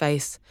around her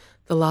face,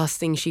 the last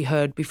thing she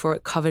heard before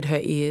it covered her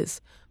ears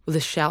were the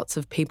shouts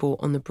of people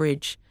on the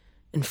bridge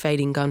and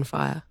fading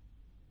gunfire.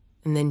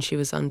 And then she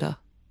was under.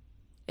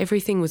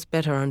 Everything was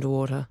better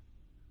underwater.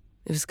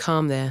 It was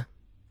calm there,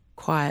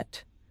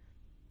 quiet.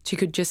 She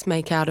could just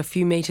make out a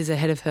few metres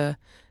ahead of her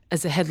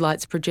as the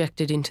headlights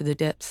projected into the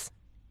depths.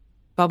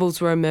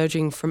 Bubbles were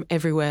emerging from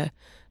everywhere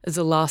as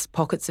the last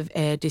pockets of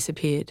air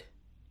disappeared.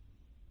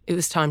 It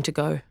was time to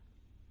go.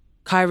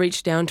 Kaya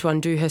reached down to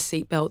undo her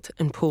seatbelt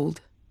and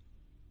pulled.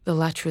 The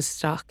latch was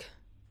stuck.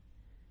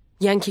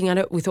 Yanking at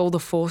it with all the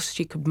force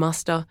she could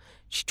muster,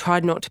 she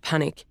tried not to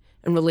panic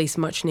and release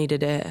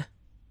much-needed air.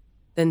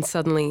 Then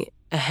suddenly,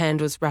 a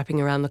hand was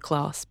wrapping around the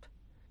clasp.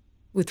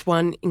 With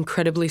one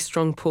incredibly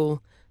strong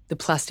pull, the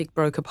plastic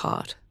broke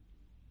apart.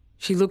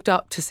 She looked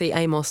up to see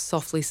Amos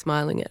softly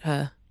smiling at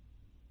her.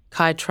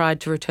 Kaya tried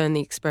to return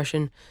the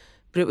expression,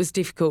 but it was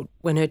difficult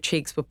when her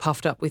cheeks were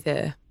puffed up with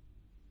air.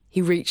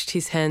 He reached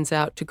his hands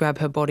out to grab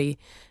her body,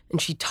 and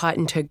she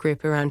tightened her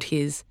grip around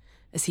his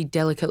as he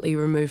delicately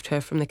removed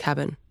her from the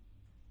cabin.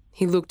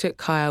 He looked at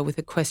Kaya with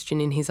a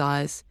question in his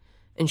eyes,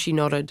 and she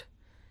nodded,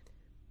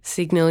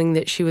 signalling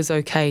that she was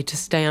okay to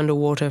stay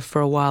underwater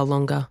for a while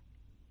longer.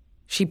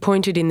 She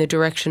pointed in the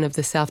direction of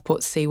the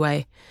Southport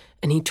Seaway,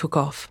 and he took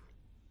off.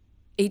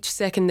 Each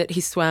second that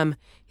he swam,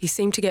 he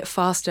seemed to get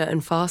faster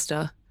and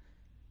faster.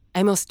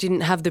 Amos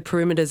didn't have the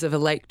perimeters of a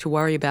lake to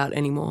worry about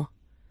anymore.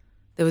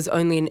 There was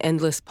only an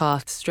endless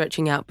path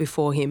stretching out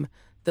before him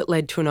that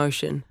led to an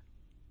ocean.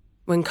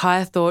 When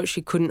Kaya thought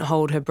she couldn't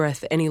hold her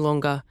breath any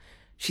longer,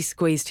 she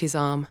squeezed his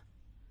arm.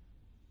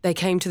 They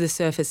came to the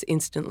surface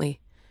instantly,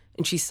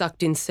 and she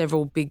sucked in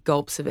several big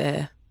gulps of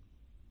air.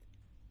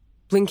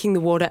 Blinking the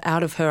water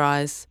out of her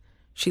eyes,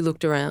 she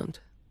looked around.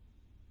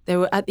 They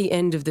were at the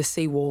end of the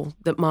seawall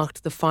that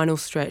marked the final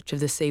stretch of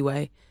the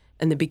seaway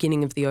and the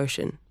beginning of the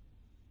ocean.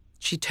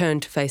 She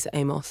turned to face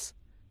Amos,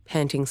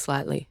 panting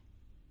slightly.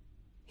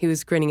 He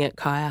was grinning at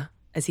Kaya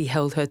as he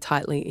held her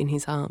tightly in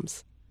his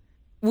arms.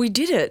 "We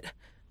did it!"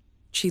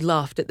 She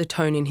laughed at the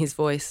tone in his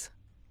voice.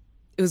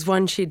 It was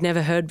one she'd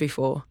never heard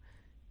before.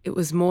 It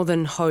was more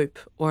than hope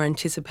or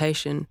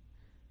anticipation.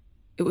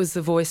 It was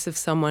the voice of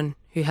someone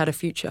who had a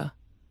future.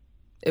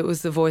 It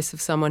was the voice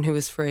of someone who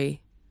was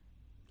free.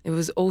 It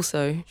was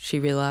also, she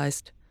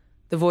realised,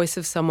 the voice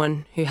of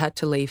someone who had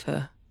to leave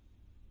her.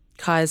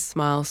 Kaya's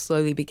smile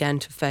slowly began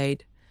to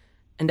fade,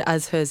 and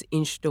as hers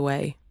inched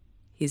away,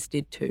 his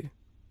did too.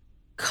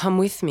 "Come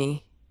with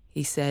me,"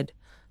 he said,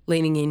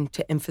 leaning in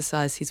to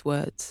emphasise his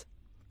words.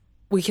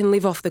 "We can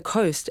live off the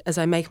coast as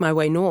I make my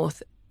way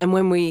north, and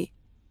when we—"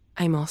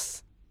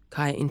 "Amos,"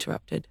 Kaya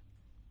interrupted.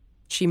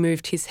 She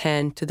moved his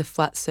hand to the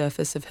flat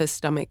surface of her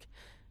stomach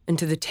and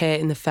to the tear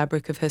in the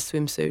fabric of her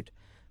swimsuit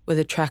where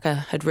the tracker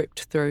had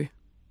ripped through.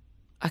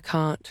 I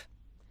can't.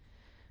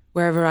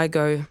 Wherever I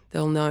go,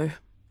 they'll know.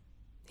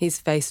 His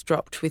face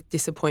dropped with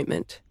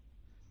disappointment.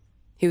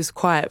 He was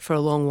quiet for a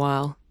long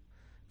while,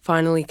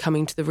 finally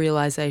coming to the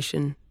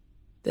realization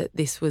that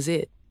this was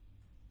it.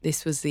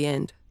 This was the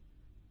end.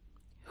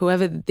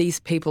 Whoever these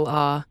people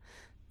are,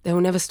 they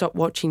will never stop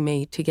watching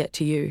me to get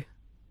to you.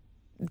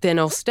 Then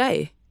I'll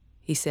stay,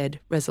 he said,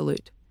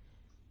 resolute.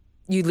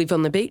 You live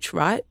on the beach,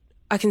 right?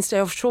 I can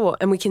stay offshore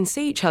and we can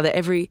see each other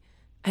every...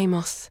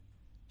 Amos,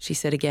 she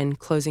said again,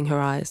 closing her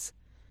eyes.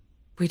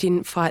 We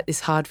didn't fight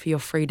this hard for your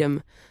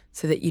freedom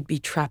so that you'd be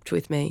trapped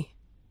with me.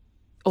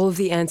 All of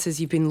the answers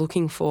you've been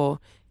looking for,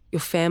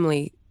 your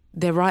family,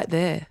 they're right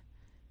there.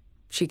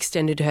 She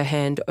extended her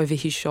hand over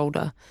his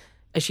shoulder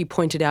as she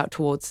pointed out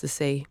towards the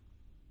sea.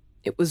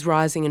 It was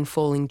rising and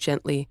falling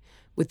gently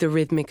with the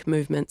rhythmic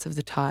movements of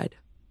the tide.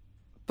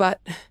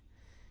 But,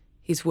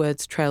 his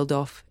words trailed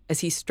off as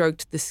he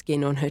stroked the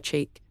skin on her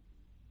cheek.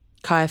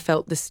 Kaya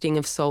felt the sting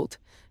of salt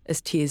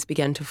as tears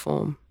began to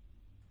form.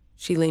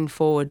 She leaned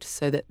forward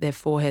so that their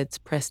foreheads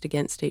pressed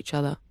against each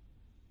other.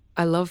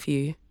 I love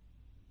you,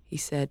 he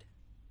said.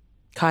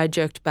 Kaya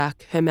jerked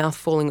back, her mouth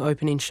falling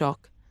open in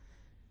shock.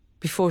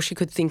 Before she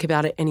could think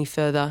about it any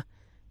further,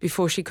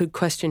 before she could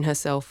question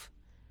herself,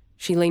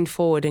 she leaned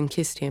forward and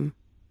kissed him.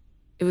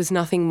 It was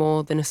nothing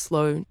more than a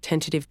slow,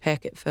 tentative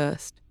peck at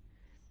first.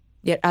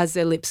 Yet as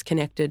their lips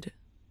connected,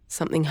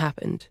 something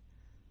happened,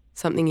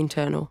 something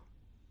internal.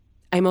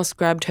 Amos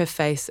grabbed her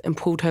face and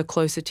pulled her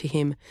closer to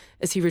him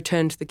as he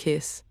returned the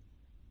kiss.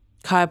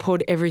 Kaya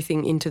poured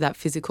everything into that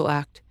physical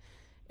act.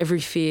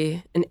 Every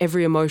fear and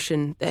every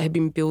emotion that had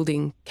been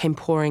building came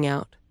pouring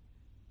out.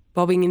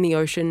 Bobbing in the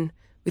ocean,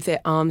 with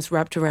their arms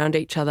wrapped around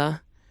each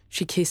other,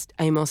 she kissed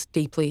Amos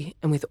deeply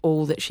and with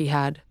all that she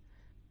had.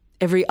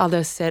 Every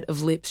other set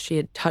of lips she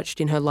had touched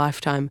in her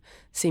lifetime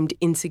seemed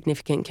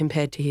insignificant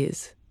compared to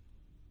his.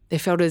 They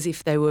felt as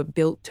if they were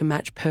built to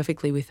match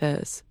perfectly with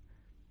hers.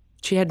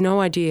 She had no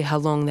idea how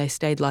long they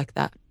stayed like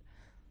that,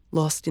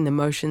 lost in the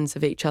motions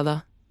of each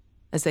other,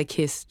 as they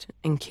kissed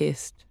and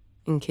kissed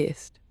and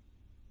kissed.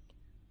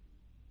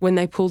 When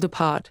they pulled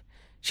apart,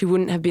 she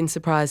wouldn't have been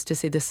surprised to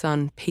see the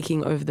sun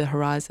peeking over the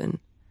horizon.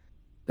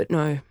 But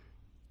no,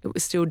 it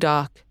was still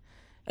dark,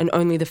 and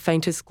only the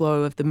faintest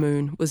glow of the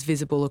moon was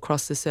visible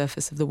across the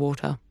surface of the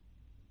water.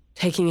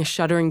 Taking a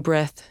shuddering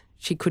breath,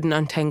 she couldn't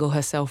untangle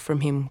herself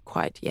from him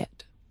quite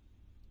yet.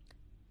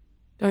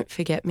 Don't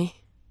forget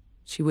me,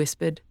 she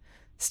whispered,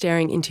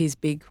 staring into his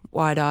big,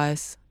 wide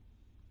eyes.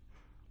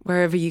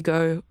 Wherever you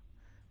go,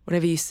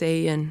 whatever you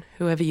see and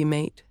whoever you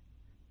meet,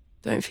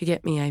 don't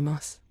forget me,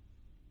 Amos.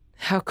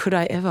 How could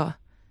I ever?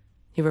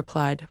 He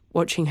replied,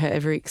 watching her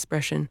every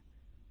expression.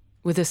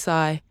 With a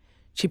sigh,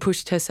 she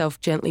pushed herself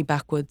gently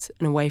backwards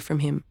and away from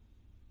him.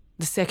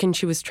 The second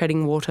she was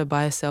treading water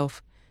by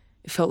herself,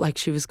 it felt like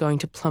she was going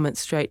to plummet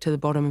straight to the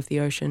bottom of the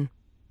ocean.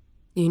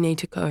 You need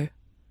to go,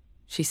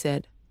 she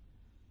said.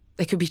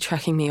 They could be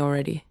tracking me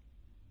already.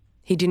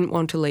 He didn't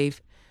want to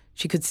leave.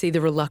 She could see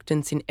the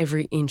reluctance in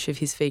every inch of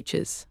his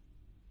features.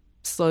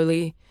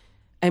 Slowly,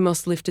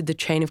 Amos lifted the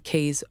chain of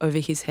keys over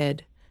his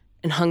head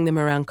and hung them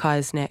around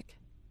Kaya's neck.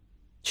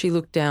 She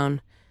looked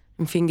down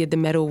and fingered the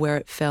metal where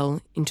it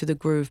fell into the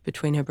groove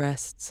between her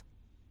breasts.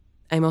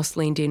 Amos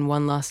leaned in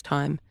one last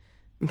time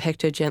and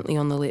pecked her gently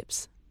on the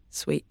lips,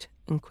 sweet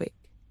and quick.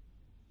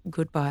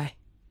 Goodbye,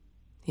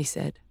 he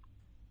said.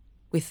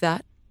 With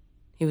that,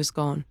 he was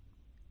gone,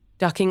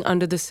 ducking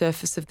under the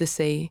surface of the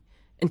sea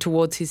and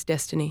towards his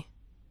destiny.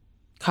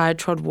 Kaya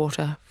trod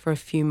water for a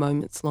few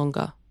moments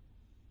longer.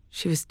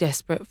 She was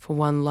desperate for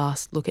one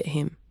last look at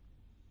him.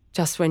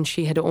 Just when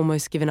she had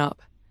almost given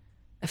up,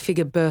 a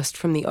figure burst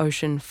from the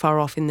ocean far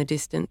off in the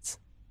distance.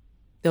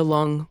 The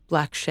long,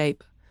 black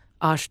shape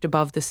arched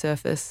above the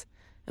surface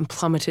and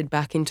plummeted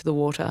back into the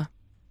water.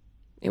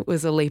 It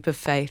was a leap of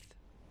faith.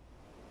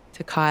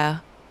 To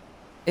Kaya,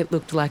 it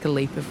looked like a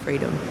leap of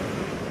freedom.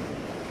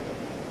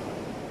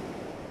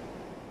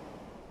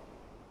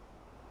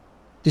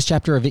 This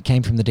chapter of It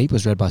Came From The Deep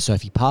was read by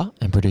Sophie Parr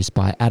and produced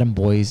by Adam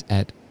Boys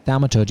at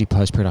Thaumaturgy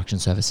Post-Production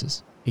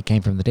Services. It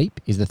Came From The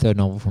Deep is the third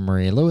novel from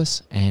Maria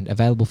Lewis and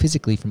available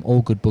physically from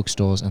all good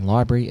bookstores and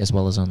library as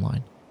well as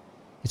online.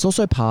 It's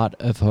also part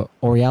of her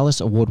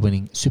Aurealis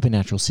award-winning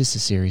Supernatural Sister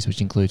series,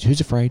 which includes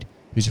Who's Afraid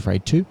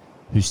 2,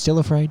 Who's Still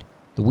Afraid,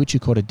 The Witch Who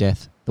Courted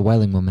Death, The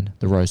Wailing Woman,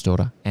 The Rose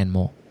Daughter, and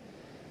more.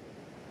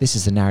 This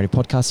is the narrative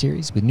podcast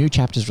series with new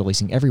chapters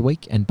releasing every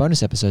week and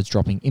bonus episodes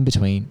dropping in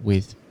between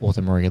with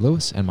author Maria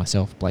Lewis and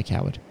myself, Blake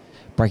Howard,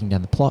 breaking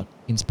down the plot,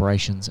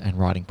 inspirations, and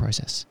writing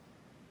process.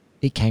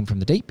 It Came From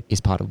The Deep is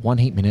part of One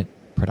Heat Minute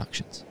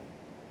Productions.